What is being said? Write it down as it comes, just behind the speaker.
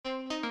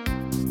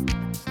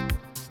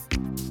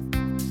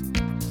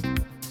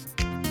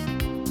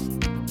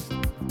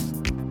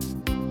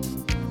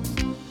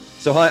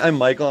So, hi, I'm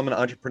Michael. I'm an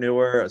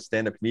entrepreneur, a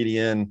stand-up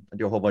comedian. I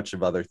do a whole bunch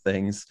of other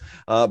things.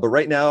 But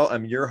right now,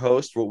 I'm your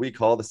host, for what we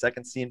call the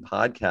Second Scene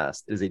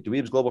Podcast. It is a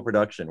Dweebs Global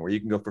production where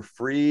you can go for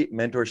free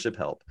mentorship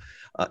help,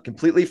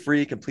 completely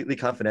free, completely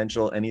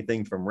confidential,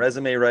 anything from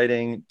resume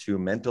writing to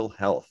mental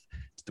health.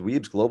 It's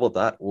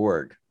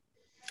dweebsglobal.org.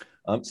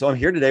 So I'm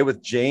here today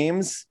with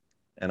James,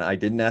 and I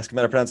didn't ask him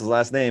how to pronounce his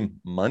last name,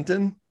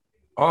 Munton.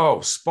 Oh,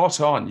 spot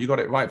on. You got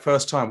it right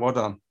first time. Well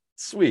done.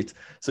 Sweet.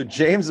 So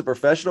James is a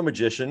professional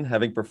magician,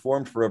 having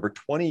performed for over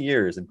 20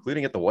 years,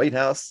 including at the White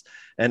House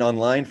and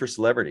online for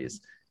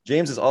celebrities.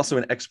 James is also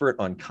an expert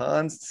on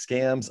cons,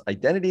 scams,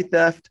 identity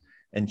theft,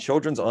 and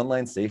children's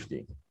online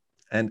safety.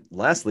 And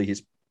lastly,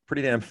 he's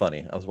pretty damn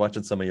funny. I was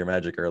watching some of your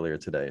magic earlier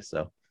today,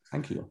 so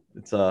Thank you.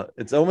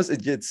 it's almost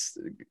it gets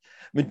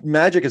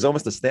magic is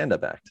almost a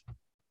stand-up act.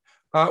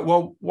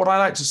 Well, what I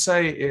like to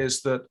say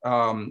is that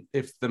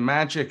if the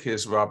magic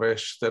is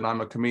rubbish, then I'm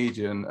a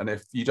comedian. And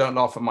if you don't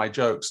laugh at my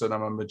jokes, then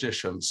I'm a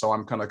magician. So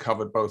I'm kind of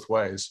covered both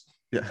ways.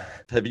 Yeah.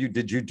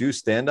 Did you do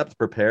stand-up to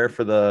prepare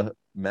for the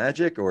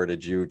magic, or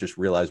did you just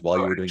realize while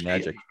you were doing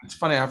magic? It's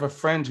funny. I have a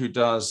friend who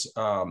does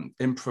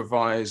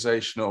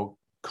improvisational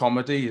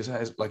comedy. He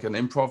has like an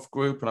improv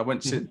group. And I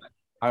went to sit.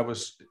 I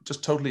was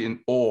just totally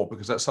in awe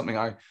because that's something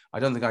I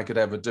don't think I could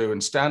ever do.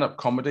 And stand-up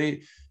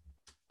comedy,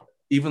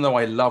 even though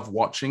I love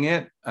watching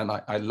it, and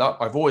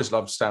I've always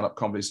loved stand-up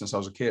comedy since I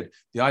was a kid,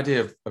 the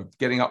idea of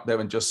getting up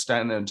there and just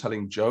standing there and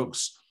telling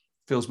jokes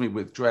fills me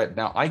with dread.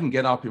 Now, I can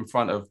get up in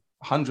front of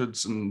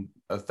hundreds and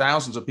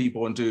thousands of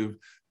people and do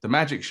the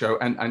magic show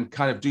and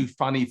kind of do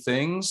funny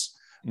things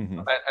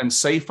and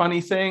say funny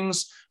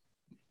things.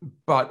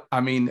 But I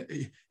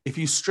mean, if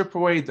you strip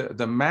away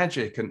the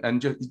magic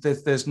and just,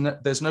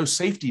 there's no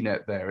safety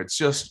net there. It's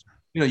just,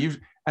 you've,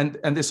 and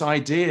this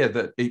idea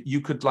that you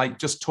could like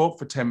just talk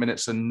for 10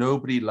 minutes and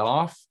nobody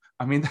laugh.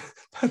 I mean,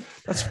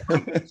 that's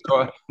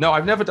so, no,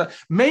 I've never done.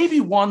 Maybe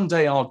one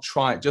day I'll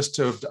try it just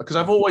to, because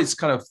I've always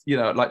kind of,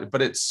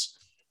 but it's,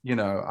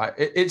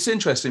 it's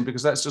interesting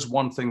because that's just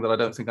one thing that I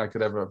don't think I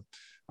could ever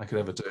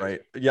do.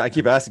 Right. Yeah, I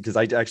keep asking because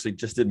I actually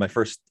just did my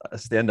first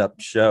stand-up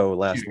show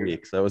last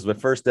week. So it was my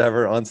first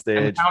ever on stage.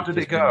 And how did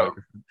it go?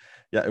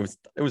 Yeah,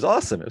 it was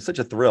awesome. It was such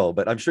a thrill,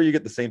 but I'm sure you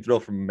get the same thrill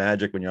from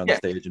magic when you're on the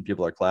stage and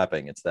people are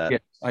clapping. It's that.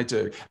 Yes, I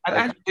do. And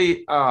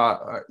actually,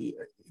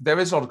 there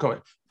is a lot of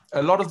comment.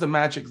 A lot of the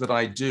magic that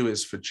I do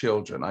is for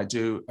children. I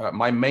do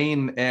my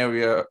main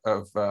area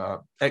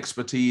of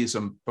expertise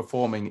and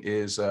performing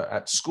is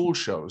at school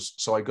shows.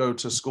 So I go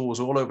to schools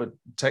all over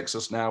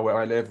Texas now, where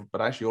I live, but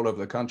actually all over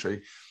the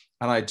country,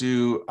 and I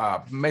do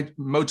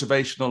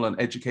motivational and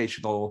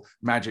educational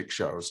magic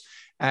shows.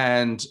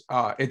 And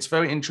it's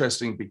very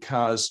interesting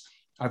because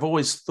I've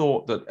always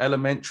thought that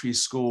elementary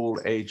school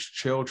age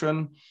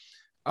children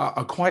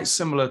are quite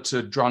similar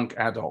to drunk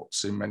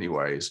adults in many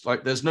ways.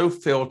 Like there's no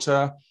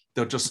filter.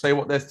 They'll just say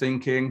what they're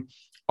thinking.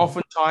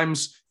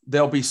 Oftentimes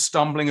they'll be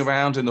stumbling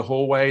around in the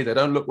hallway. They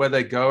don't look where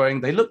they're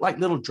going. They look like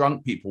little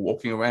drunk people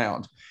walking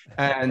around.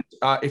 And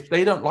if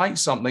they don't like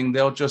something,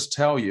 they'll just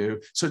tell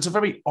you. So it's a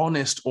very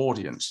honest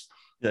audience.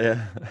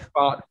 Yeah.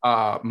 But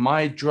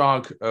my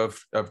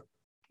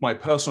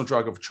personal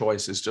drug of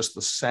choice is just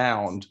the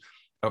sound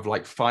of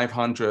like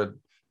 500,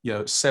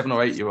 7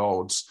 or 8 year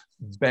olds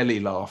belly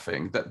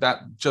laughing.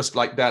 That just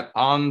like that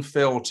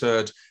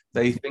unfiltered.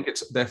 They think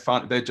they're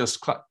fun. They're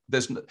just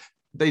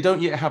they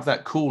don't yet have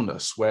that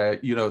coolness where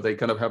they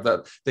kind of have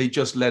that. They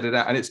just let it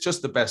out, and it's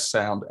just the best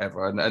sound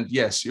ever. And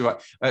yes, you're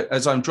right.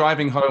 As I'm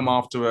driving home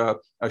after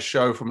a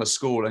show from a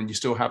school, and you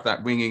still have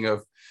that ringing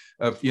of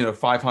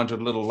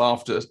 500 little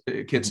laughter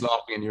kids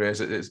laughing in your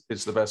ears.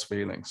 It's the best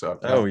feeling. So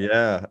oh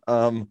yeah.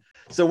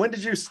 So when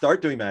did you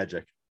start doing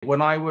magic?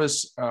 When I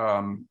was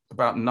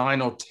about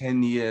 9 or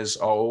 10 years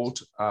old.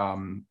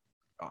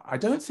 I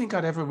don't think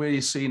I'd ever really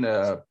seen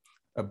a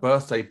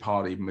birthday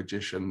party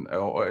magician,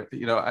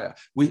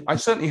 I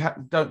certainly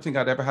don't think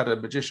I'd ever had a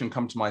magician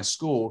come to my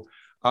school.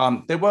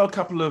 There were a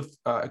couple of,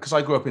 because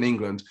I grew up in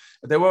England,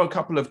 there were a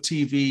couple of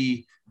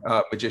TV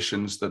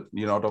magicians that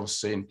I'd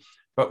obviously seen.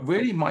 But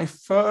really, my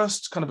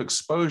first kind of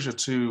exposure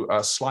to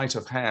sleight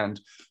of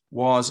hand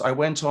was I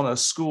went on a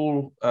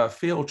school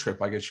field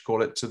trip, I guess you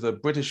call it, to the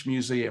British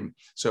Museum.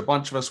 So a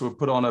bunch of us were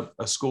put on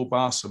a school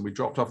bus and we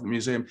dropped off at the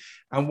museum.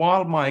 And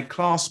while my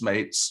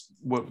classmates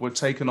were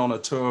taken on a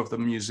tour of the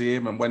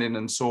museum and went in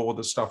and saw all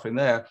the stuff in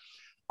there,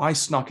 I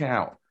snuck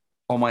out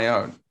on my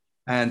own.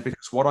 And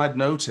because what I'd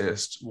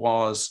noticed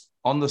was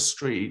on the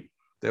street,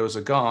 there was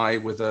a guy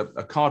with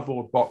a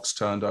cardboard box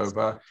turned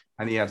over,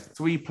 and he had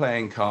 3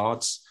 playing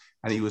cards,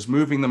 and he was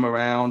moving them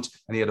around,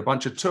 and he had a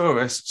bunch of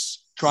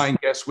tourists try and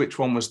guess which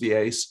one was the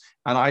ace.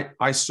 And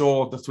I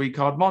saw the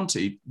 3-card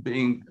Monty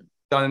being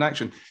done in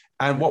action.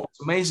 And what was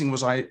amazing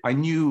was I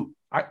knew,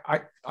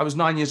 I was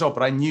 9 years old,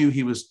 but I knew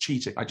he was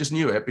cheating. I just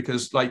knew it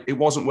because like it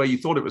wasn't where you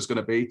thought it was going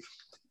to be.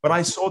 But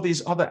I saw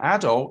these other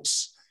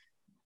adults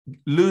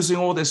losing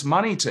all this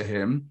money to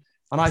him.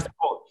 And I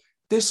thought,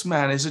 this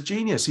man is a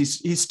genius.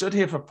 He stood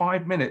here for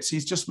 5 minutes.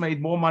 He's just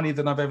made more money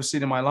than I've ever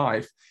seen in my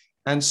life.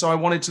 And so I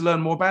wanted to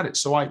learn more about it.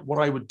 So what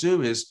I would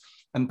do is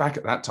And back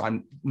at that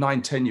time,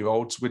 9,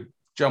 10-year-olds would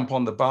jump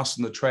on the bus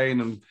and the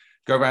train and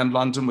go around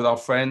London with our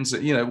friends.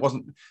 You know, it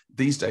wasn't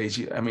these days.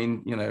 I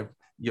mean, you know,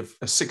 you're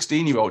a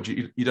 16-year-old,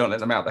 you don't let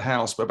them out the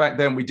house. But back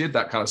then we did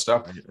that kind of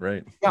stuff.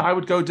 Right. Yeah, I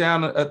would go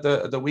down at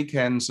the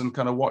weekends and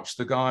kind of watch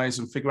the guys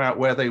and figure out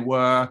where they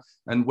were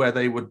and where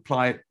they would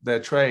ply their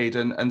trade.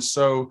 And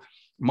so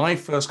my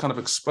first kind of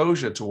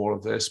exposure to all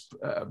of this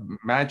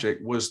magic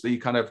was the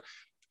kind of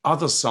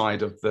other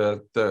side of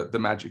the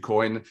magic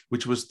coin,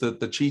 which was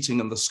the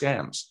cheating and the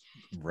scams.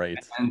 Right.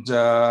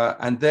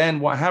 And then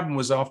what happened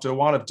was, after a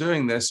while of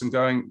doing this and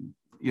going,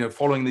 you know,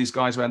 following these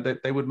guys around,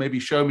 they would maybe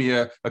show me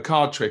a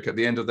card trick at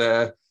the end of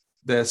their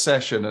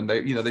session, and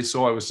they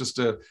saw I was just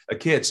a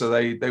kid, so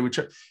they would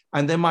check.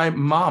 And then my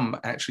mum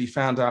actually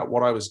found out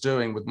what I was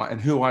doing with and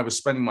who I was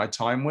spending my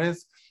time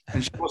with,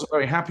 and she wasn't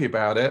very happy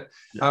about it.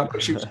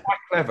 But she was quite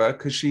clever,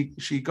 because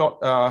she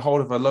got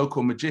hold of a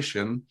local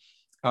magician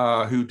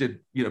who did,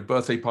 you know,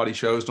 birthday party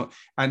shows,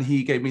 and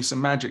he gave me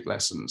some magic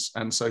lessons,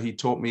 and so he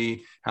taught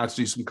me how to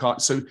do some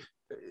cards. So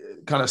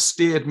kind of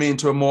steered me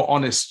into a more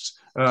honest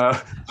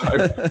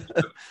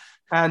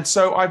and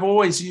so I've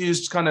always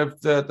used kind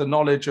of the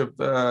knowledge of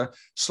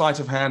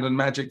sleight of hand and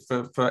magic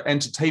for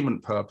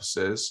entertainment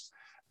purposes.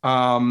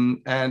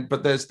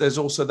 But there's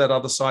also that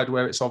other side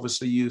where it's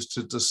obviously used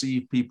to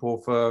deceive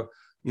people for,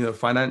 you know,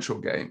 financial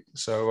gain.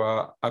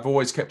 So I've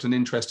always kept an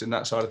interest in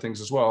that side of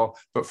things as well,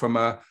 but from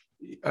an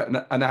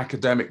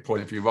academic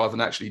point of view rather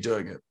than actually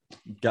doing it.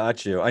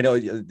 Got you. I know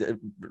it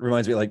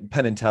reminds me like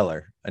Penn and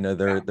Teller. I know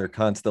they're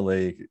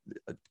constantly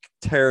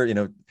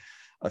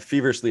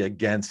feverishly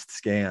against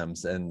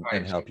scams and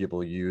how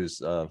people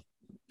use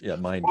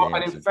mind games.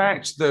 And in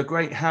fact, the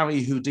great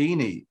Harry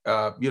Houdini,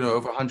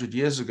 over 100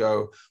 years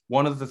ago,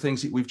 one of the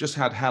things we've just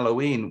had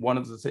Halloween. One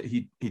of the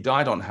he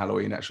died on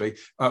Halloween, actually.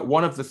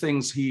 One of the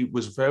things he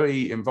was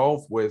very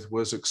involved with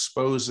was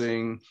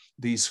exposing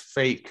these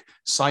fake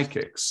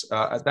psychics.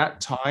 At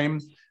that time,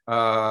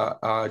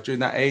 during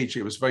that age,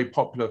 it was very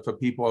popular for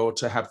people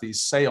to have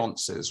these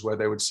seances where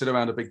they would sit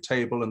around a big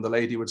table and the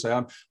lady would say,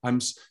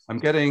 I'm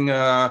getting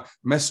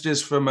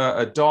messages from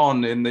a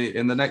Don in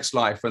the next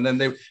life. And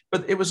then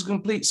but it was a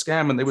complete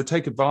scam, and they would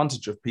take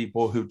advantage of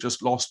people who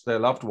just lost their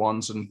loved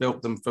ones and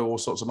built them for all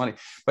sorts of money.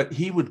 But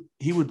he would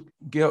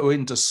go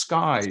in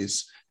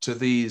disguise to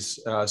these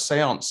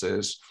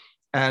seances.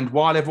 And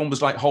while everyone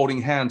was like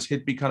holding hands,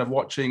 he'd be kind of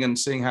watching and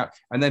seeing how,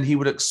 and then he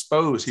would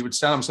stand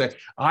up and say,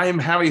 I'm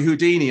Harry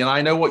Houdini and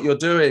I know what you're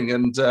doing.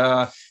 And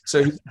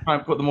so he'd try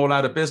and put them all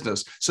out of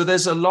business. So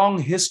there's a long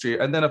history.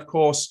 And then, of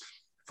course,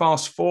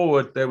 fast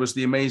forward, there was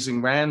the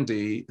amazing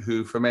Randy,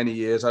 who for many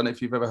years, I don't know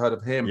if you've ever heard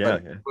of him,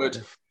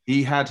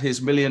 he had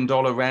his $1 million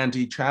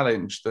Randy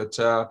challenge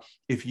that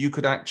if you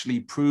could actually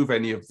prove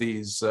any of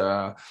these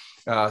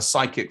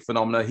psychic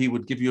phenomena, he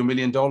would give you $1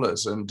 million,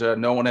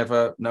 and no one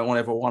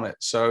ever won it.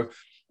 So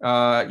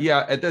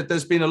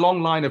there's been a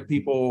long line of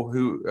people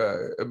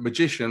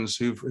magicians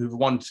who've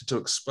wanted to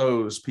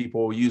expose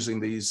people using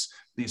these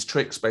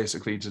tricks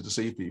basically to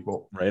deceive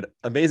people. Right.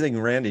 Amazing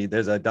Randy.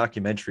 There's a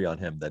documentary on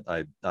him that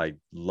I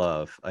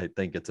love. I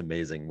think it's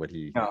amazing what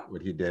he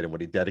did and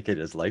what he dedicated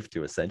his life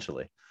to,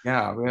 essentially.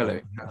 Yeah,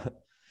 really.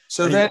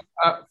 So then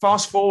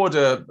fast forward,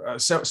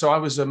 so I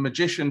was a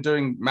magician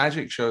doing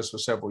magic shows for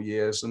several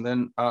years, and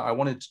then I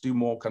wanted to do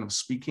more kind of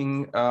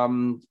speaking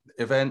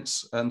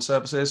events and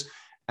services.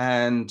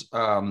 And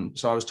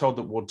so I was told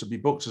that, to be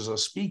booked as a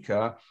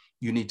speaker,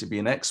 you need to be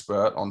an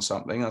expert on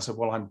something. I said,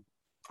 well,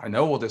 I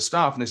know all this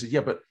stuff. And they said, yeah,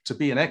 but to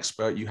be an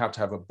expert, you have to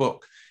have a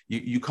book.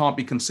 You can't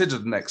be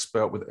considered an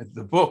expert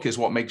the book is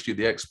what makes you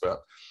the expert.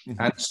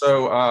 Mm-hmm. And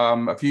so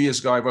a few years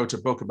ago, I wrote a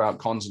book about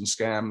cons and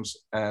scams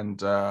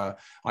and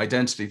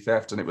identity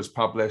theft, and it was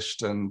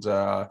published. And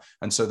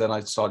so then I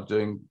started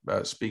doing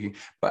speaking.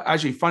 But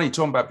actually, funny,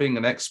 talking about being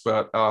an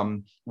expert,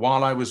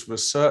 while I was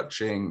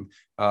researching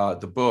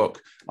the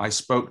book, I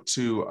spoke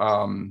to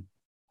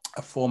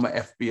a former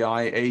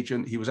FBI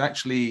agent. He was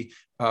actually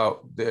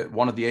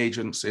one of the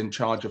agents in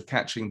charge of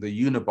catching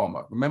the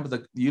Unabomber. Remember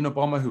the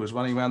Unabomber who was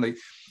running around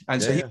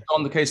so he was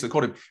on the case that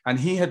caught him, and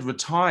he had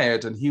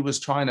retired, and he was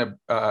trying to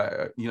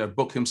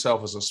book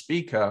himself as a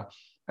speaker,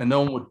 and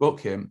no one would book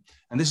him.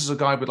 And this is a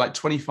guy with like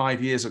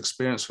 25 years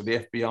experience for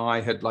the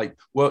FBI, had like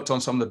worked on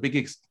some of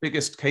the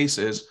biggest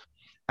cases,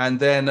 and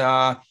then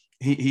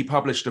he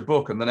published a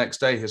book, and the next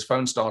day his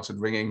phone started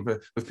ringing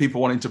with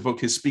people wanting to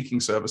book his speaking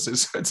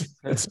services.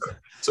 It's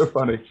so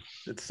funny.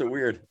 It's so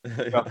weird.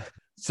 Yeah.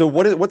 So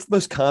what's the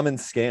most common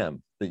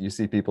scam that you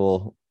see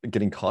people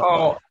getting caught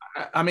by?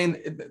 I mean,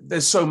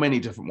 there's so many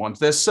different ones.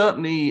 There's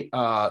certainly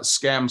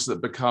scams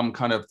that become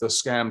kind of the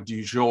scam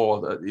du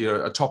jour,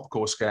 a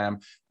topical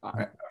scam.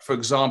 For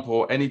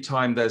example,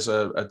 anytime there's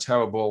a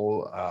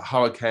terrible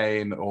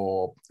hurricane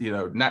or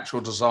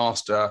natural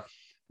disaster,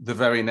 the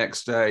very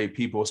next day,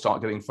 people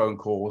start getting phone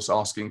calls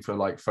asking for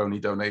like phony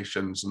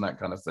donations and that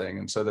kind of thing.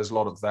 And so there's a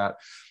lot of that.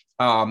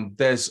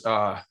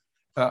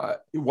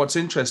 What's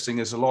interesting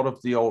is a lot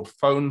of the old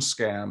phone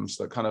scams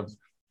that kind of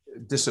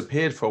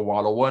disappeared for a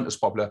while or weren't as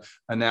popular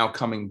are now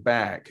coming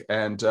back.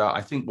 And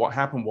I think what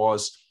happened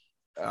was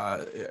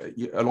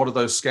a lot of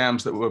those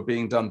scams that were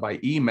being done by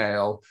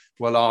email,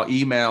 well, our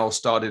email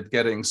started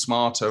getting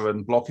smarter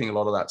and blocking a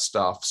lot of that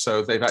stuff.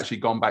 So they've actually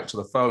gone back to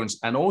the phones,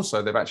 and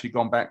also they've actually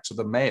gone back to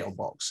the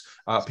mailbox.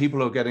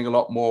 People are getting a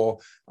lot more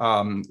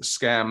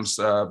scams,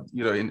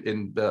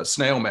 in the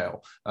snail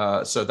mail.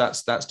 So that's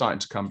starting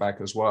to come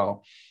back as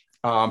well.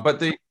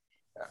 But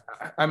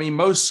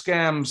most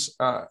scams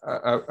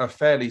are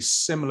fairly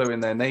similar in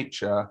their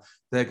nature.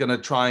 They're going to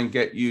try and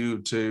get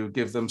you to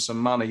give them some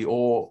money,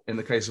 or in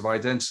the case of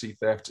identity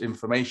theft,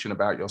 information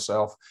about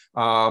yourself.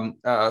 And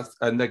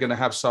they're going to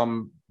have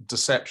some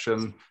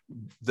deception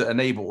that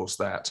enables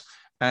that.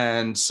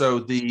 And so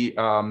the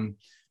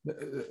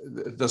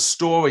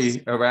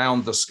story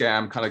around the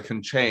scam kind of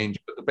can change,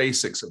 but the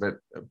basics of it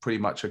pretty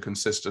much are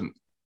consistent,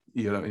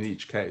 in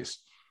each case.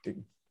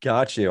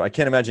 Got you. I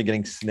can't imagine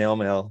getting snail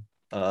mail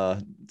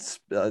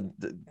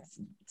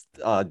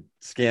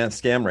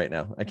scam right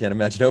now. I can't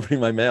imagine opening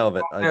my mail,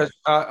 but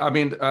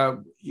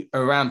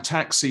around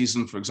tax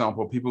season, for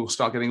example, people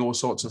start getting all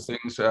sorts of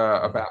things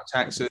about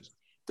taxes.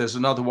 There's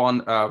another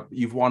one.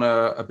 You've won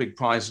a big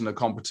prize in a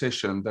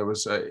competition. There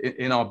was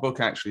in our book,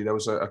 actually, there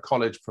was a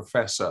college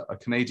professor, a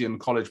Canadian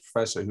college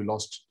professor, who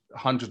lost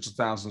hundreds of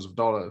thousands of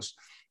dollars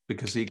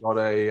because he got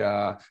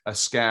a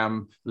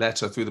scam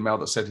letter through the mail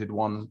that said he'd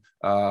won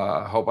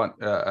a whole bunch,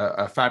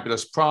 a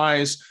fabulous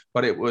prize,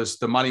 but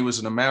the money was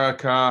in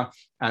America.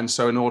 And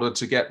so in order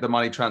to get the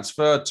money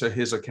transferred to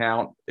his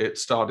account, it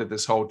started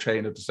this whole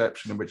chain of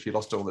deception in which he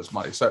lost all this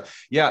money. So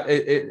yeah,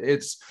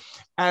 it's,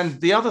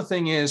 and the other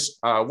thing is,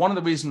 one of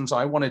the reasons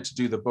I wanted to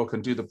do the book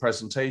and do the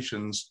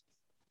presentations,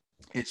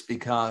 it's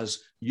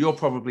because you're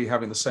probably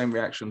having the same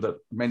reaction that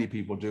many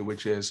people do,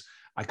 which is,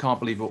 I can't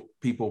believe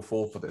people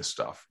fall for this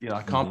stuff.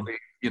 I can't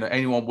believe,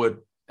 anyone would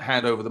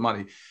hand over the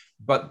money.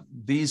 But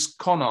these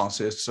con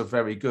artists are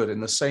very good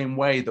in the same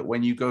way that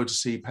when you go to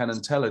see Penn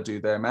and Teller do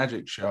their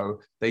magic show,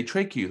 they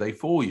trick you, they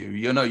fool you.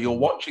 You're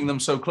watching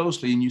them so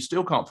closely and you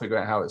still can't figure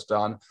out how it's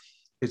done.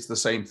 It's the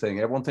same thing.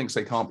 Everyone thinks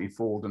they can't be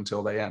fooled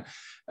until they are.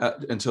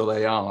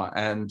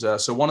 And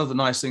so one of the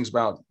nice things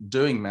about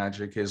doing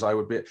magic is I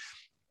would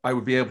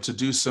be able to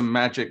do some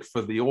magic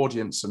for the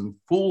audience and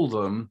fool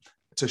them,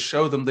 to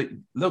show them that,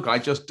 look, I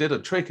just did a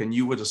trick and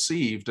you were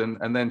deceived,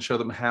 and then show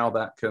them how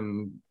that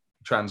can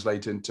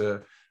translate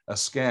into a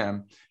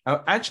scam.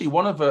 Actually,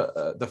 one of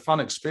the fun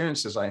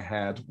experiences I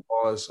had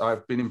was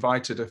I've been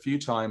invited a few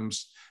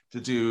times to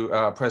do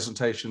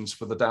presentations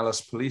for the Dallas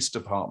Police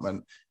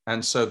Department.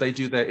 And so they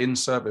do their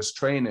in-service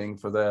training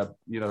for their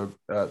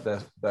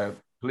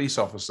police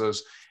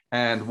officers.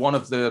 And one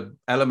of the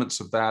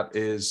elements of that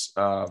is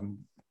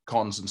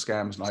cons and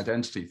scams and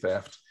identity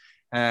theft.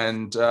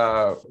 And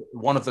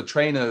one of the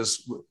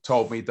trainers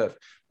told me that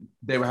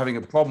they were having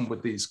a problem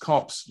with these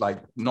cops, like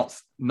not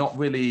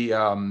really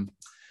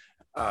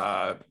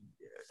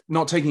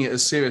not taking it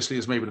as seriously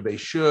as maybe they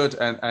should,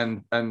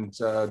 and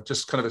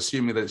just kind of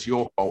assuming that it's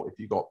your fault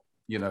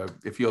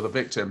if you're the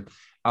victim.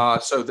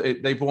 So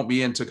they brought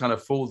me in to kind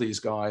of fool these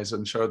guys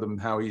and show them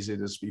how easy it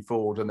is to be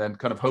fooled, and then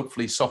kind of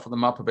hopefully soften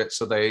them up a bit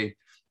so they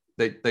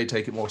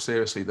take it more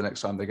seriously the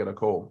next time they get a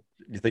call.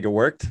 You think it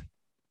worked?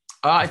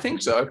 I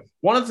think so.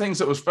 One of the things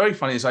that was very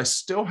funny is I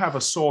still have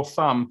a sore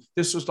thumb.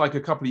 This was like a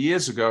couple of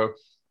years ago.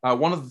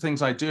 One of the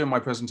things I do in my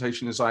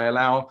presentation is I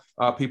allow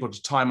people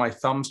to tie my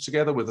thumbs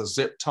together with a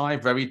zip tie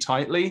very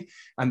tightly,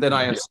 and then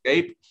I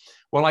escape.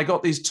 Well, I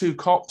got these two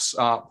cops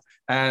up,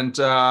 and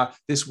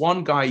this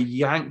one guy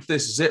yanked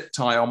this zip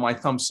tie on my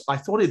thumbs. I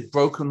thought he'd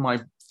broken my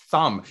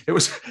thumb. I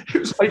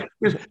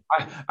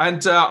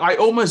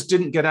almost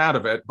didn't get out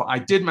of it, but I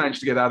did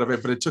manage to get out of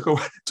it. But it took a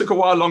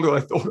while longer than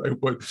I thought I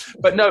would.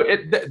 But no,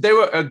 they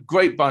were a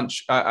great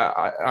bunch.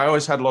 I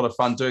always had a lot of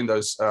fun doing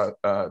those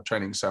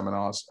training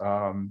seminars.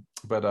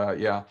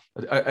 Yeah,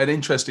 an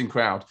interesting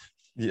crowd.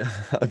 Yeah,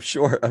 I'm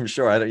sure. I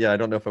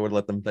don't know if I would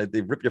let them. They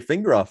rip your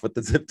finger off with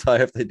the zip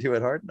tie if they do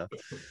it hard enough.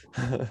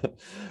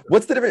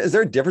 What's the difference? Is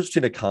there a difference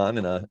between a con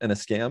and a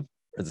scam?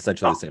 It's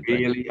essentially the same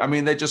thing. I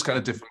mean, they're just kind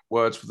of different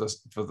words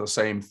for the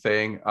same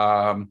thing.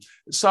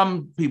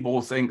 Some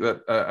people think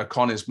that a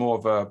con is more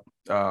of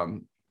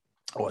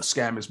or a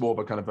scam is more of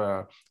a kind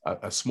of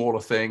a smaller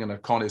thing, and a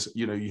con is,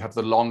 you have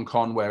the long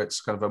con where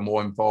it's kind of a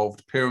more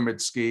involved pyramid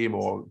scheme,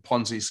 or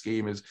Ponzi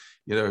scheme is,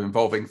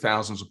 involving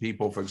thousands of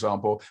people, for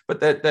example.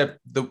 But the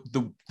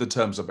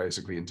terms are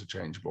basically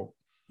interchangeable.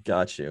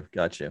 Got you.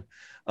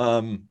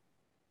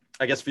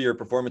 I guess for your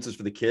performances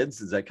for the kids,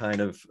 is that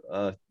kind of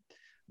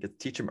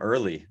teach them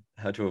early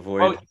how to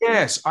avoid? Oh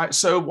yes.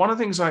 So one of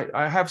the things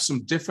I have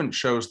some different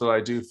shows that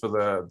I do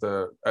for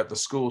at the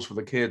schools for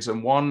the kids,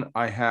 and one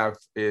I have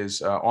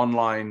is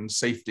online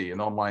safety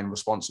and online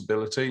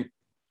responsibility,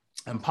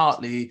 and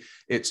partly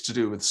it's to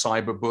do with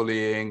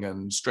cyberbullying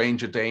and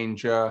stranger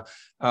danger.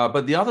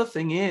 But the other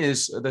thing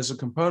is there's a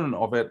component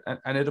of it,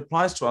 and it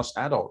applies to us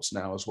adults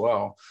now as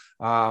well.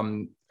 I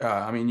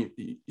mean,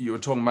 you were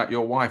talking about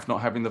your wife not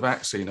having the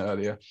vaccine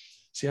earlier.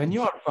 See, I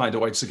knew I'd find a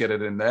way to get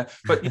it in there,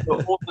 but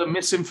all the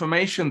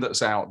misinformation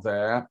that's out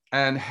there,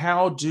 and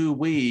how do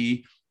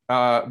we,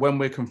 when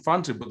we're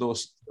confronted with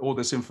all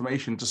this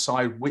information,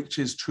 decide which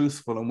is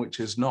truthful and which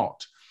is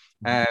not.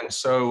 And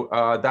so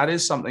that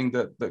is something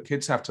that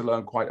kids have to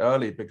learn quite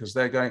early, because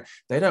they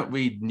don't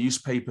read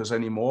newspapers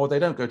anymore. They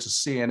don't go to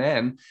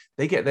CNN.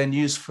 They get their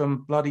news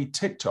from bloody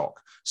TikTok.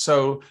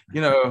 So,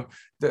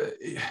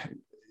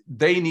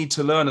 they need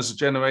to learn as a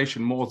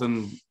generation more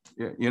than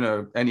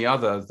any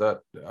other,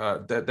 that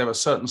there are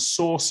certain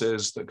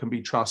sources that can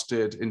be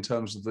trusted in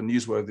terms of the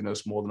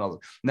newsworthiness more than others.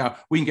 Now,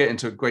 we can get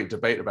into a great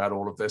debate about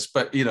all of this,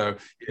 but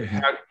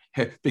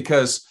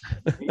because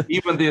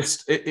even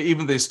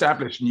the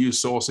established news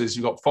sources,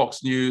 you've got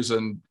Fox News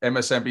and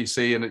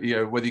MSNBC,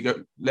 and whether you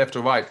go left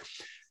or right,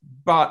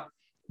 but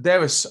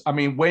there is,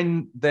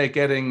 when they're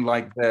getting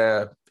like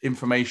their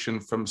information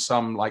from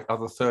some like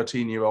other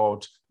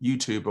 13-year-old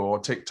YouTuber or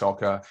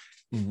TikToker,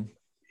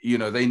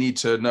 they need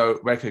to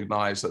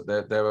recognize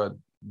that there are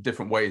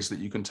different ways that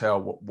you can tell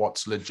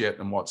what's legit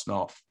and what's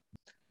not.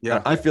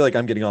 Yeah, I feel like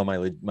I'm getting all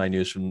my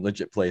news from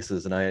legit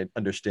places, and I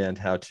understand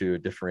how to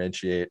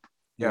differentiate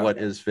what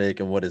is fake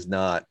and what is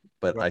not.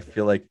 But right. I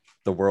feel like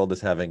the world is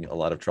having a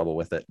lot of trouble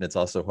with it, and it's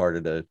also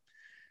harder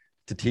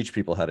to teach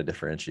people how to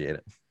differentiate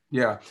it.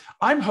 Yeah,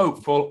 I'm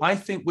hopeful. I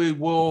think we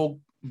will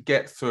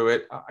get through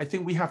it. I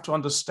think we have to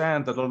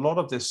understand that a lot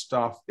of this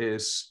stuff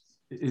is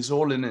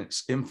all in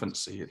its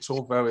infancy. It's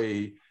all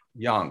very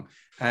young.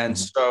 And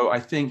so I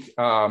think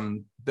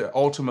that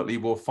ultimately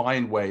we'll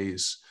find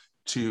ways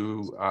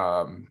to,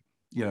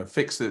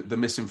 fix the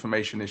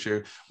misinformation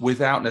issue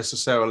without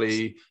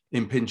necessarily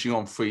impinging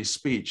on free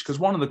speech. Because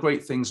one of the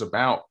great things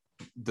about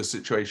the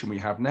situation we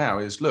have now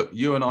is, look,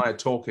 you and I are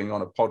talking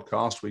on a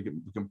podcast. We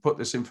can put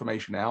this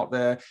information out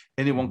there.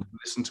 Anyone can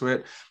listen to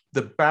it.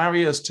 The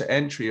barriers to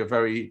entry are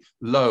very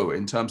low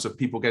in terms of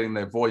people getting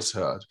their voice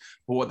heard.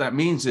 But what that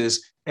means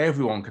is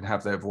everyone can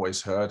have their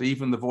voice heard,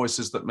 even the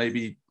voices that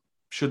maybe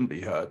shouldn't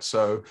be heard.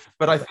 So,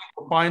 but I think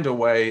we'll find a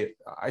way.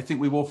 I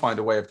think we will find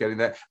a way of getting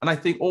there. And I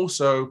think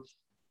also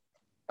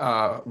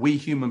we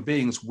human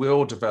beings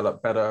will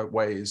develop better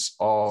ways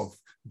of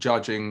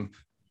judging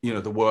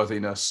the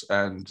worthiness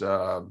and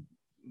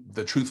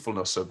the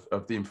truthfulness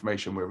of the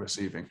information we're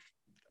receiving.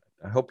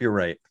 I hope you're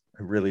right.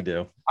 I really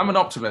do. I'm an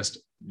optimist.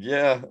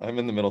 Yeah, I'm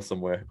in the middle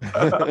somewhere.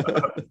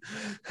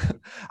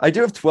 I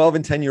do have 12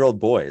 and 10-year-old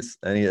boys.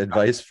 Any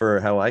advice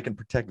for how I can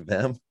protect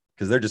them?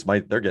 Because they're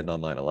getting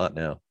online a lot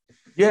now.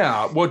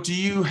 Yeah. Well,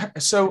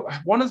 so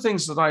one of the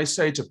things that I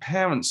say to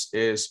parents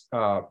is,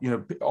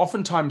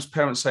 oftentimes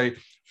parents say,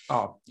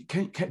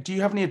 do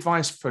you have any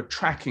advice for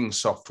tracking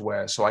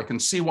software so I can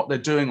see what they're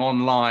doing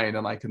online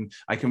and I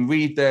can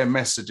read their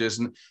messages?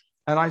 And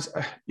I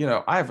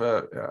have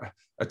a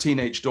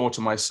teenage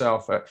daughter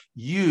myself.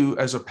 You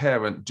as a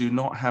parent do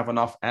not have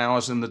enough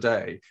hours in the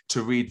day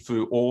to read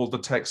through all the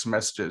text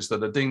messages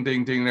that are ding,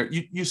 ding, ding.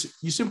 You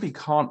simply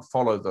can't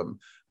follow them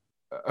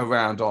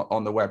around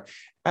on the web.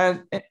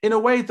 And in a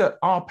way that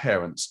our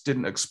parents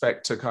didn't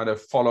expect to kind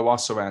of follow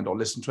us around or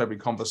listen to every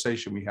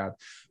conversation we had.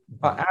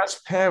 But as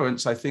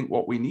parents, I think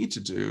what we need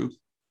to do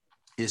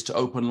is to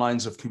open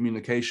lines of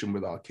communication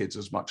with our kids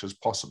as much as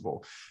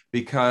possible,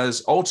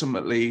 because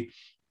ultimately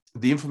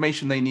the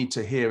information they need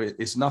to hear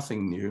is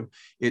nothing new.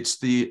 It's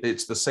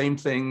the same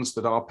things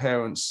that our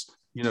parents,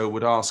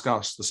 would ask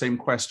us, the same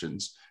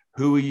questions.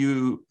 Who are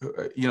you?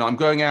 I'm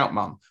going out,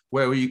 Mum.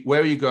 Where are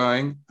you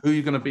going? Who are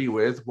you going to be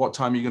with? What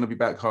time are you going to be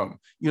back home?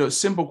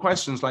 Simple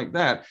questions like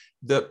that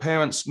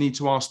parents need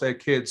to ask their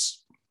kids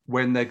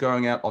when they're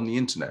going out on the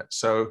internet.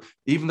 So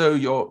even though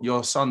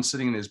your son's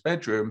sitting in his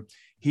bedroom,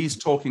 he's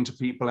talking to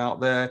people out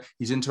there.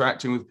 He's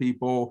interacting with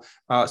people.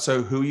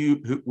 So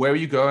where are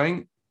you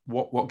going?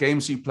 What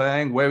games are you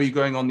playing? Where are you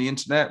going on the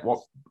internet? What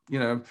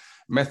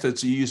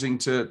methods are you using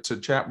to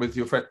chat with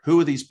your friend?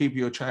 Who are these people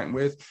you're chatting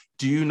with?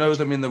 Do you know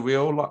them in the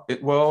real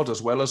world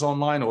as well as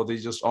online, or are they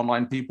just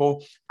online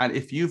people? And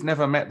if you've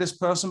never met this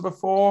person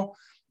before,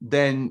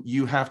 then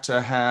you have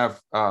to have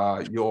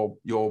your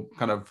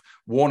kind of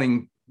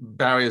warning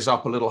barriers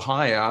up a little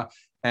higher,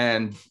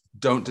 and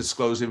don't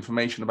disclose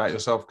information about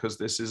yourself because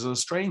this is a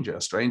stranger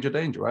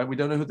danger, right? We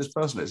don't know who this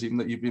person is, even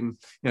that you've been,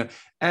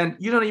 and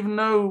you don't even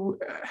know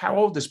how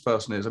old this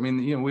person is. I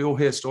mean, we all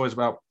hear stories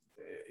about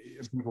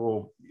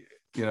people,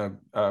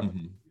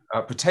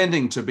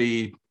 pretending to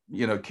be,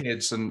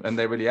 kids and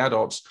they're really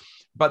adults.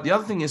 But the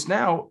other thing is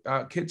now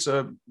kids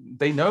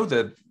they know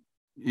that,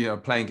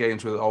 playing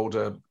games with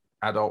older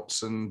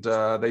adults, and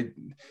they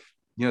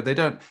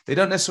don't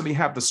necessarily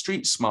have the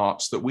street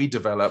smarts that we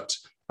developed.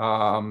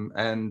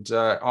 And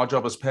our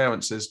job as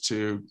parents is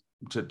to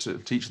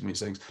teach them these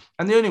things.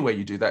 And the only way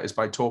you do that is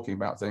by talking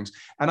about things.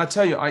 And I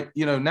tell you,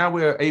 now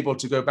we're able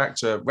to go back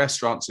to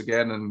restaurants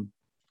again, and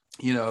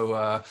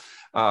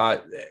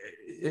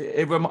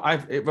it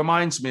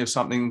reminds me of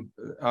something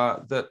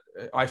that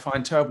I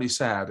find terribly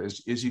sad.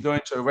 Is you go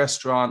into a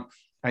restaurant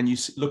and you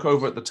look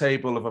over at the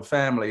table of a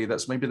family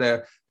that's maybe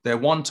their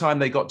one time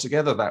they got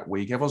together that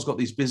week. Everyone's got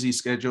these busy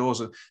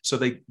schedules, and so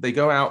they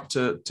go out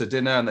to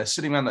dinner and they're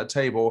sitting around that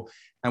table.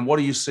 And what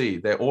do you see?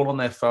 They're all on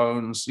their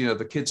phones.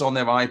 The kids on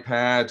their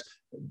iPad.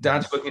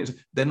 Dad's looking at.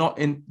 They're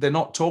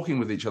not talking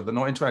with each other. They're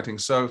not interacting.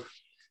 So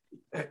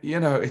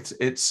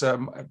it's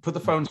put the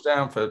phones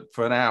down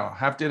for an hour,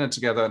 have dinner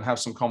together, and have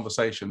some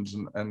conversations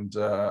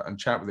and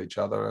chat with each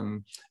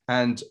other.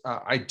 And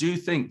I do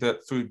think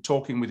that through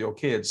talking with your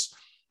kids,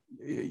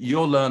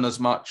 you'll learn as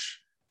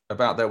much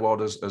about their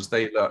world as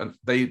they learn.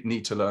 They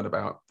need to learn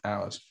about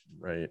ours.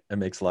 Right. It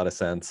makes a lot of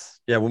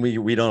sense. Yeah. When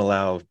we don't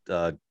allow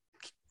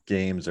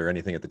games or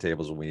anything at the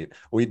tables when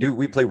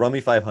we play Rummy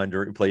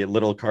 500. We play a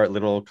little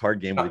card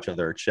game with each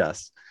other, or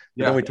chess.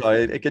 But then we talk.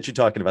 It gets you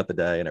talking about the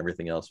day and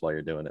everything else while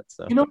you're doing it.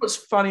 So what's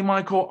funny,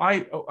 Michael?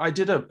 I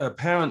did a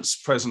parents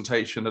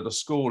presentation at a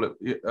school.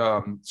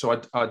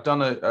 So I'd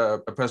done a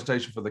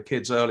presentation for the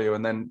kids earlier,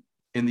 and then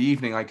in the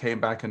evening I came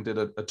back and did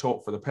a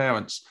talk for the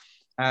parents.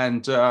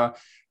 And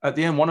at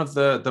the end, one of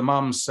the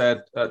mums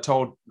said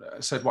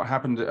what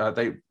happened.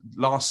 They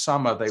last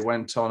summer they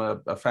went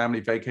on a family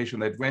vacation.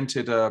 They'd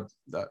rented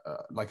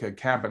like a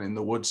cabin in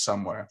the woods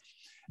somewhere,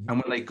 and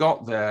when they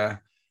got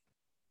there,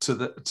 to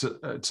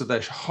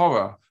their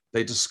horror,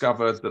 they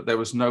discovered that there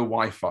was no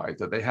Wi-Fi,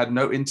 that they had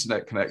no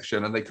internet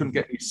connection, and they couldn't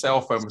get any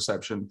cell phone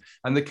reception.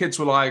 And the kids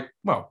were like,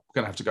 "Well,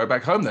 we're going to have to go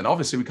back home then.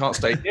 Obviously, we can't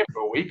stay here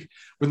for a week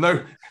with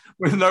no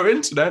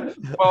internet."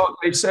 Well,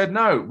 they said,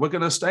 "No, we're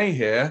going to stay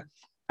here."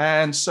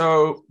 And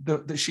so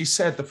she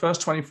said the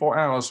first 24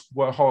 hours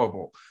were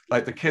horrible.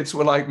 Like the kids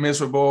were like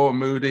miserable and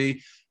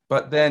moody.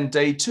 But then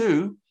day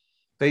 2,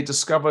 they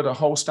discovered a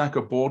whole stack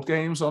of board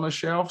games on a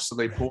shelf. So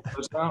they pulled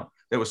those out.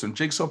 There were some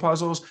jigsaw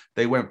puzzles.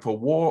 They went for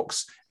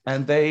walks,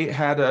 and they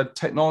had a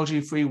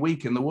technology-free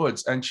week in the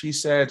woods. And she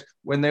said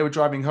when they were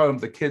driving home,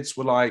 the kids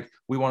were like,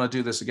 "We want to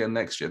do this again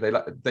next year."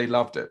 They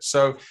loved it.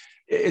 So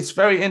it's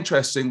very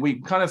interesting.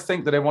 We kind of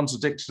think that everyone's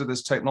addicted to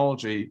this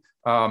technology.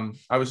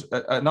 I was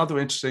another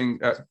interesting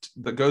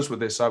that goes with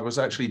this. I was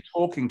actually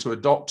talking to a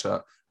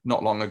doctor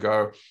not long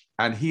ago,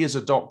 and he is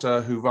a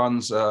doctor who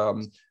runs a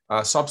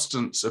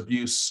substance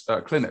abuse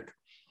clinic.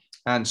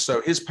 And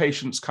so his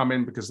patients come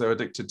in because they're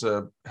addicted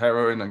to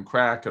heroin and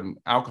crack and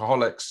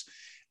alcoholics.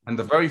 And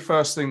the very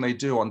first thing they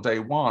do on day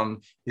 1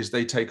 is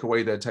they take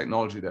away their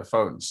technology, their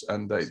phones,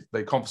 and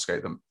they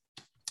confiscate them.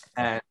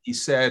 And he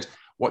said,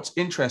 what's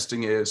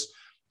interesting is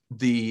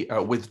the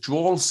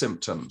withdrawal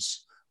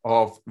symptoms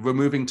of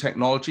removing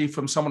technology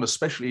from someone,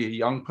 especially a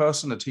young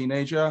person, a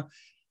teenager,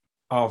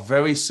 are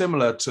very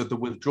similar to the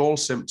withdrawal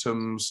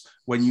symptoms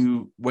when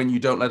you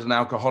don't let an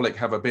alcoholic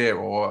have a beer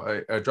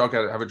or a drug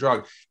addict have a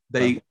drug.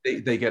 They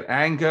get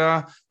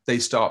anger, they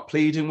start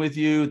pleading with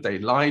you, they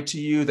lie to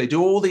you, they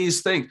do all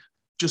these things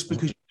just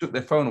because you took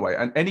their phone away.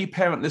 And any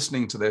parent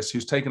listening to this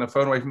who's taken a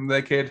phone away from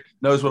their kid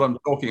knows what I'm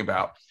talking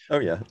about. Oh,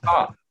 yeah.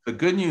 But the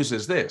good news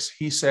is this.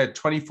 He said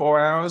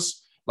 24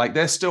 hours, like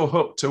they're still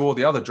hooked to all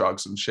the other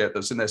drugs and shit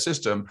that's in their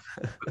system.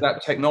 But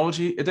that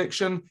technology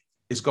addiction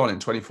is gone in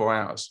 24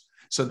 hours.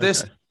 So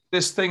this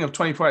thing of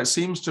 24 hours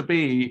seems to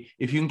be,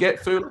 if you can get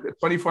through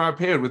a 24-hour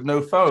period with no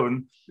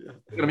phone,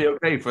 it's going to be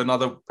okay for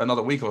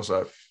another week or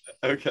so.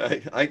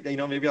 Okay.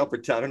 Maybe I'll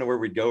pretend. I don't know where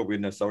we'd go if we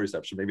didn't have cell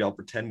reception. Maybe I'll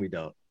pretend we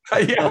don't.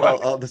 Yeah,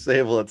 I'll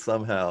disable it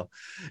somehow.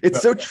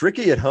 It's so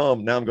tricky at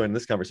home. Now I'm going to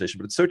this conversation,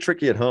 but it's so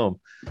tricky at home.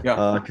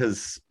 Yeah.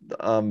 Because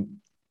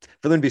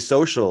for them to be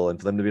social and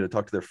for them to be able to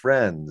talk to their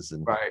friends,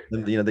 and right.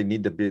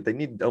 they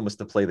need almost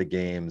to play the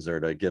games or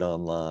to get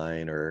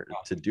online or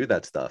to do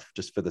that stuff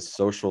just for the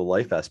social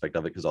life aspect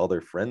of it, because all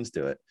their friends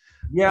do it.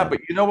 Yeah, but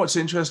you know what's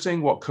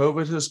interesting? What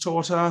COVID has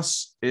taught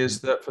us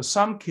is that for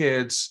some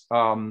kids,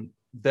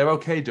 they're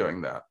okay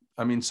doing that.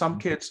 I mean, some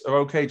kids are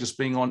okay just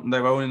being on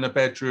their own in a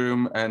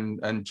bedroom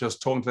and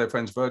just talking to their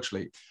friends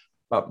virtually.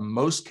 But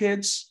most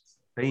kids,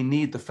 they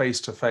need the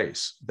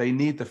face-to-face. They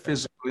need the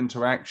physical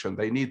interaction.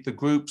 They need the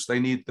groups. They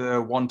need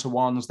the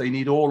one-to-ones. They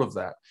need all of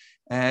that.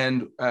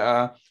 And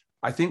I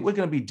think we're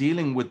going to be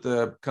dealing with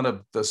the kind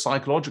of the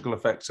psychological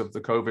effects of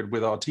the COVID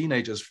with our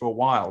teenagers for a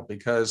while,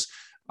 because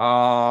a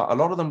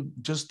lot of them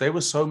they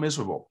were so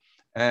miserable.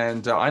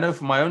 And I know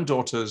from my own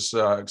daughter's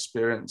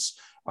experience,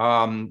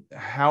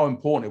 how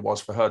important it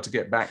was for her to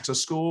get back to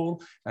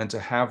school and to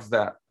have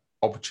that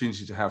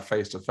opportunity to have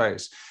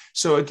face-to-face.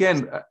 So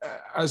again,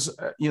 as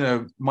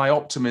my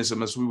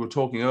optimism, as we were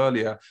talking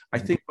earlier, I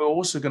think we're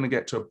also going to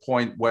get to a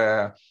point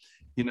where,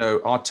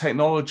 our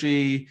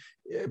technology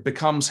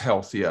becomes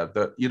healthier,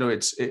 that,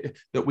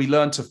 that we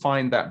learn to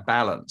find that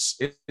balance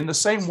in the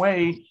same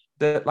way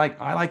that, like,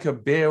 I like a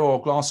beer or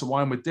a glass of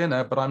wine with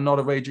dinner, but I'm not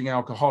a raging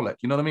alcoholic.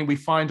 You know what I mean? We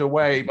find a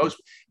way.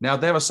 Now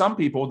there are some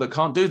people that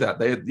can't do that.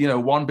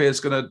 One beer is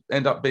going to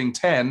end up being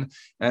 10,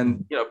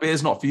 and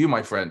beer's not for you,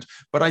 my friend.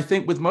 But I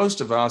think with most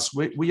of us,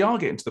 we are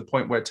getting to the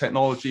point where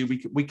technology,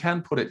 we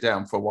can put it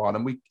down for a while,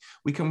 and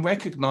we can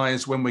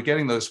recognize when we're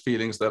getting those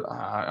feelings that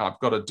I've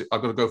got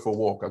to go for a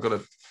walk. I've got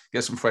to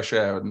get some fresh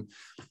air, and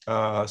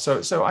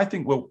so I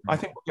think we'll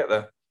get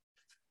there.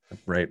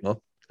 Right.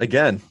 Well,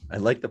 again, I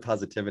like the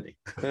positivity.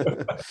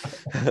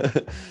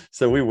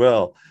 So we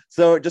will.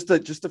 So just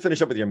to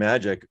finish up with your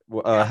magic,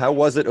 how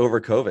was it over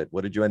COVID?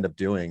 What did you end up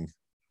doing?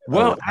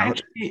 Well,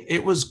 actually,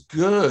 it was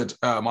good,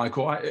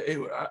 Michael.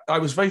 I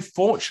was very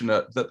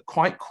fortunate that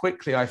quite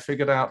quickly I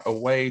figured out a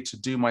way to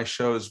do my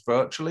shows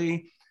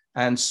virtually.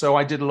 And so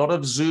I did a lot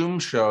of Zoom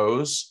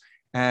shows.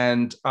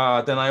 And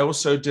then I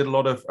also did a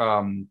lot of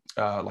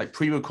like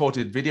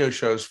pre-recorded video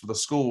shows for the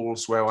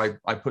schools where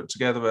I put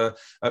together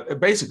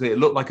basically it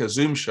looked like a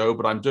Zoom show,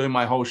 but I'm doing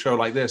my whole show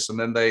like this. And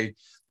then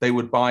they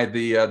would buy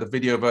the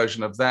video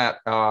version of that.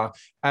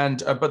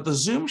 But the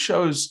Zoom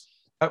shows,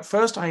 at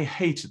first I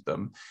hated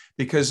them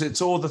because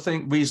it's all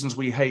the reasons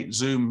we hate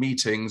Zoom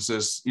meetings,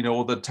 as you know,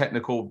 all the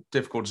technical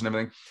difficulties and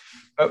everything.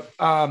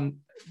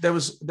 There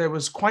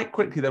was quite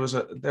quickly there was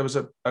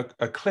a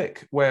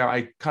click where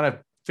I kind of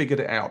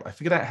figured it out. I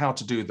figured out how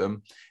to do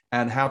them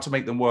and how to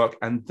make them work,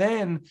 and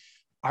then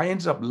I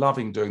ended up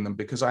loving doing them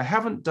because I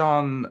haven't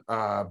done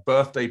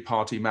birthday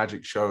party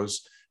magic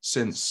shows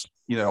since,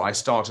 you know, I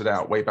started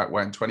out way back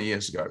when 20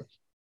 years ago.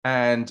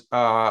 And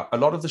a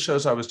lot of the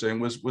shows I was doing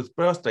was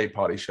birthday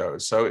party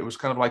shows, so it was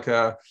kind of like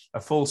a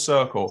full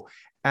circle.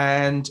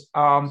 And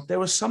there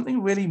was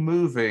something really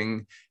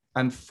moving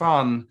and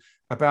fun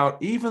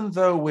about, even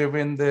though we're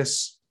in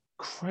this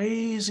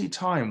crazy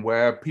time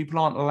where people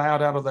aren't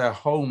allowed out of their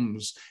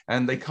homes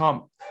and they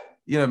can't,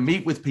 you know,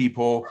 meet with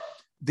people,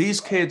 these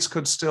kids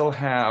could still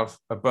have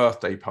a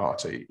birthday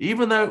party,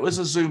 even though it was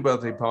a Zoom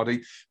birthday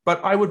party.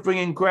 But I would bring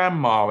in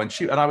grandma and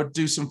I would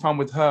do some fun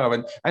with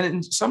her. And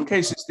in some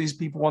cases, these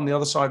people on the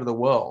other side of the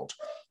world,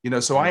 you know,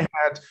 so I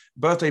had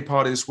birthday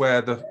parties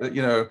where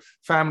you know,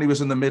 family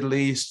was in the Middle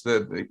East,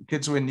 the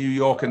kids were in New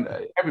York and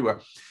everywhere.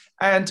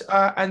 And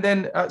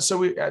then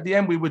so at the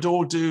end, we would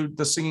all do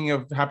the singing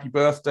of happy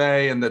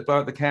birthday and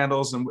burn the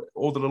candles and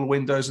all the little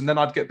windows. And then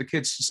I'd get the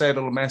kids to say a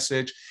little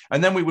message.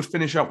 And then we would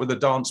finish up with a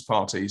dance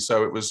party.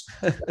 So it was,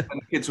 and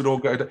the kids would all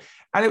go to,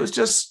 and it was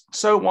just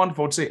so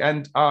wonderful to see.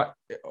 And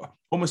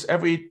almost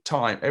every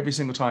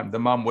single time, the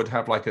mum would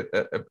have like a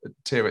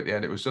tear at the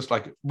end. It was just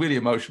like really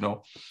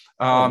emotional.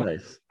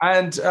 Nice.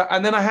 And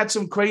then I had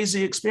some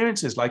crazy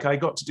experiences. Like I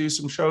got to do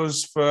some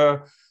shows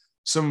for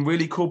some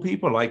really cool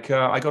people. Like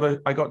I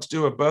got to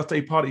do a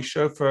birthday party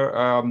show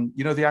for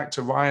you know, the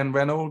actor Ryan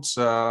Reynolds,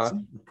 Of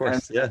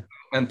course,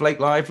 and Blake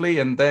Lively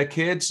and their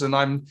kids. And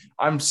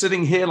I'm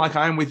sitting here like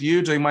I'm with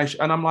you doing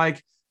and I'm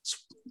like,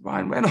 it's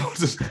Ryan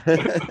Reynolds.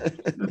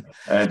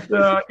 And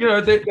you know,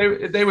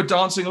 they were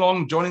dancing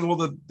along, joining all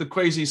the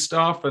crazy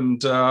stuff,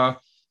 and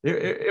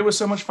it was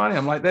so much fun.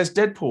 I'm like, there's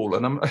Deadpool,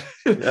 and I'm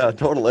yeah,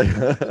 totally.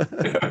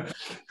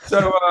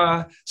 So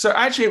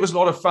actually, it was a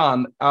lot of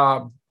fun.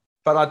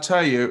 But I'll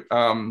tell you,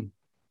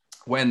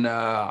 when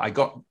I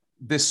got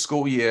this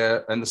school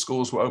year and the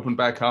schools were opened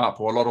back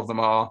up, or a lot of them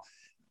are,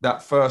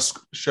 that first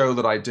show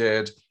that I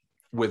did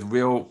with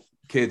real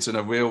kids in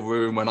a real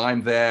room, and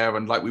I'm there,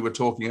 and like we were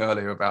talking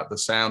earlier about the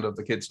sound of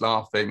the kids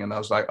laughing, and I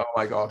was like, oh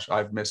my gosh,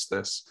 I've missed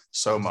this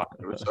so much.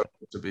 It was so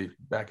good to be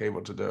back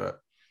able to do it.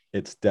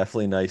 It's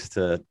definitely nice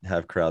to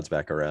have crowds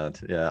back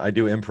around. Yeah, I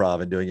do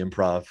improv, and doing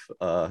improv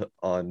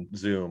on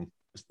Zoom.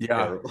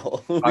 Yeah,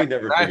 we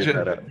never figured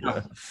that out.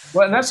 Yeah.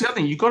 Well, and that's the other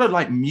thing. You got to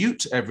like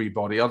mute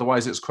everybody,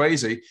 otherwise it's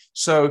crazy.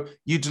 So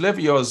you deliver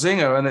your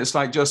zinger, and it's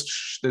like just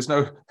there's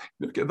no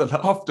look at the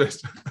laughter.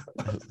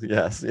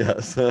 Yes.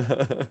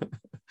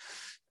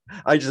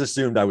 I just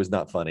assumed I was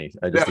not funny.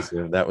 I just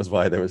assumed that was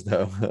why there was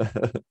no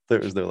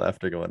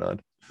laughter going on.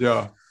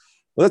 Yeah.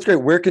 Well, that's great.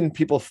 Where can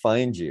people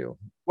find you?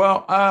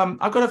 Well,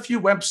 I've got a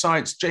few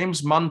websites.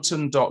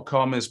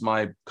 JamesMunton.com is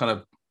my kind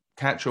of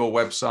catch-all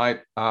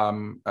website.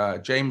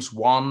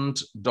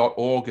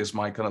 JamesWand.org is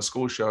my kind of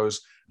school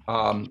shows.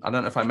 I don't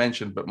know if I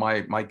mentioned, but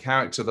my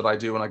character that I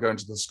do when I go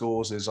into the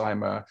schools is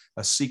I'm a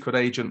secret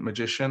agent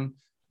magician,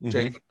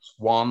 James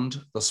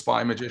Wand, the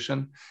spy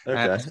magician.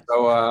 Okay. And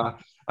so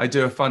I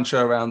do a fun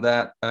show around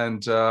that.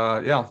 And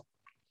yeah.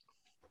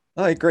 All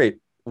right, great.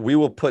 We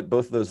will put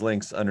both of those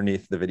links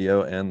underneath the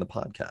video and the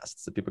podcast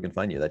so people can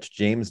find you. That's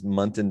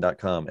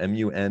JamesMunton.com,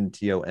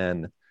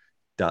 MUNTON.com.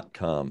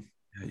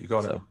 Yeah, you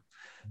got it.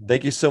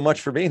 Thank you so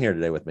much for being here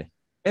today with me.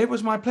 It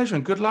was my pleasure,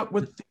 and good luck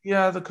with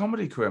the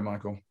comedy career,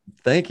 Michael.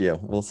 Thank you.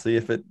 We'll see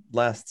if it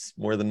lasts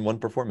more than one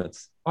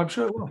performance. I'm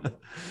sure it will.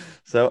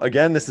 So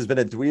again, this has been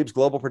a Dweebs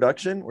Global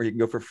production where you can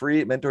go for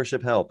free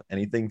mentorship help,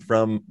 anything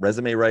from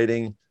resume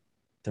writing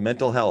to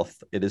mental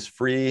health. It is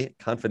free,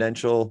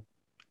 confidential,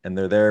 and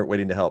they're there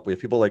waiting to help. We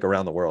have people like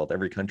around the world,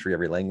 every country,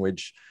 every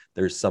language.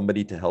 There's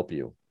somebody to help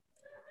you.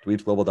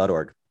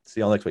 Dweebsglobal.org.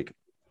 See y'all next week.